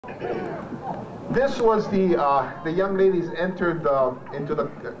This was the young ladies entered into the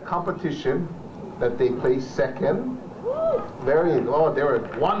competition that they placed second. They were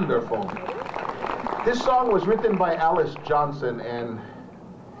wonderful. This song was written by Alice Johnson, and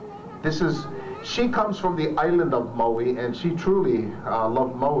she comes from the island of Maui, and she truly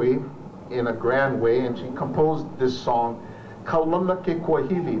loved Maui in a grand way, and she composed this song, Kaulana ke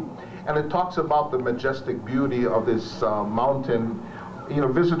Kuahiwi, and it talks about the majestic beauty of this mountain. You know,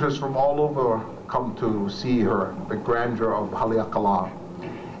 visitors from all over come to see her, the grandeur of Haleakala.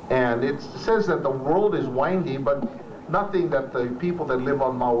 And it says that the world is windy, but nothing that the people that live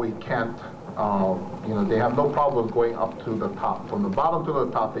on Maui can't, you know, they have no problem going up to the top. From the bottom to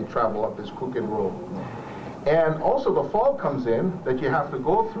the top, they travel up this crooked road. And also the fall comes in that you have to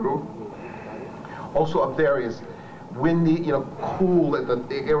go through. Also up there is windy, you know, cool,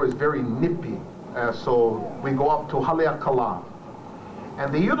 the air is very nippy. So we go up to Haleakala.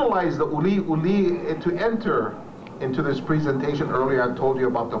 And they utilize the uli to enter into this presentation. Earlier I told you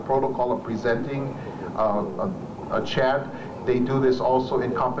about the protocol of presenting a chant. They do this also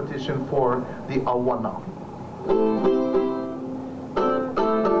in competition for the awana.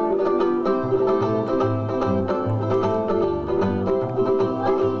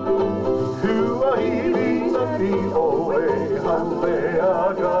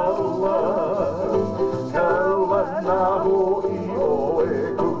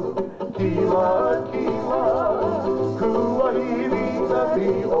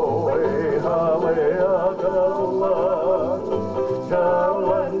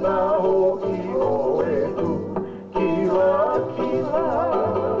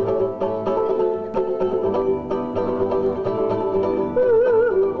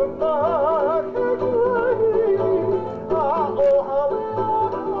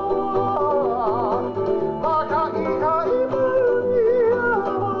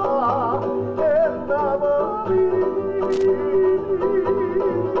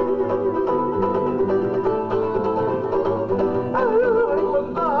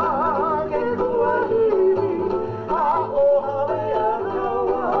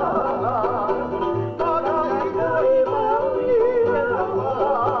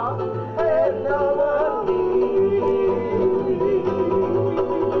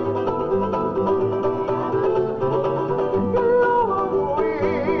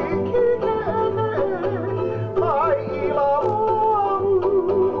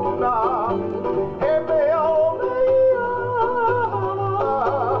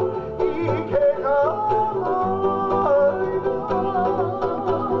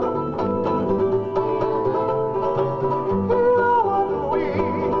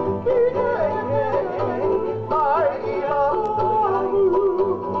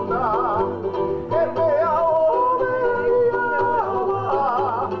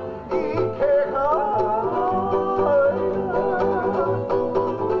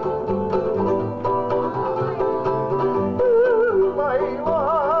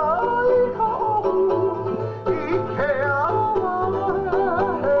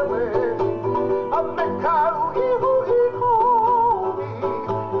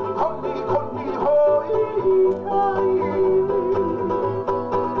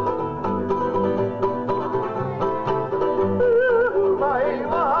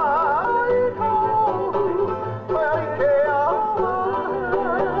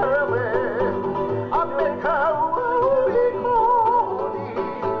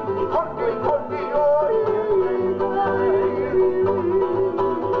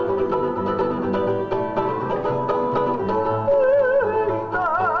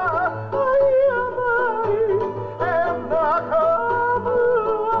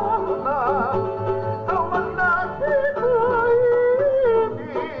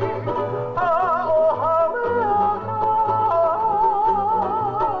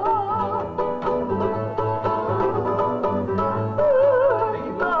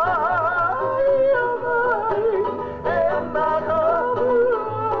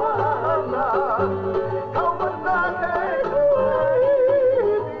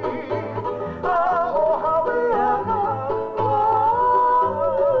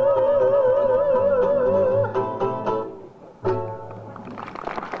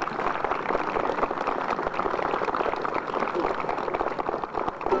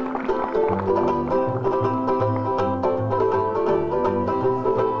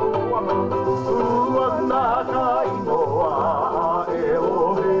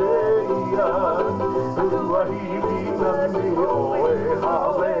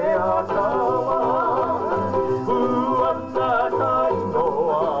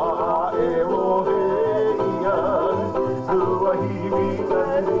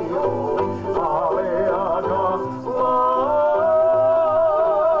 Kuahiwi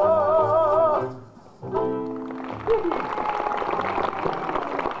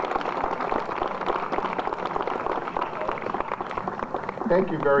Thank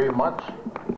you very much.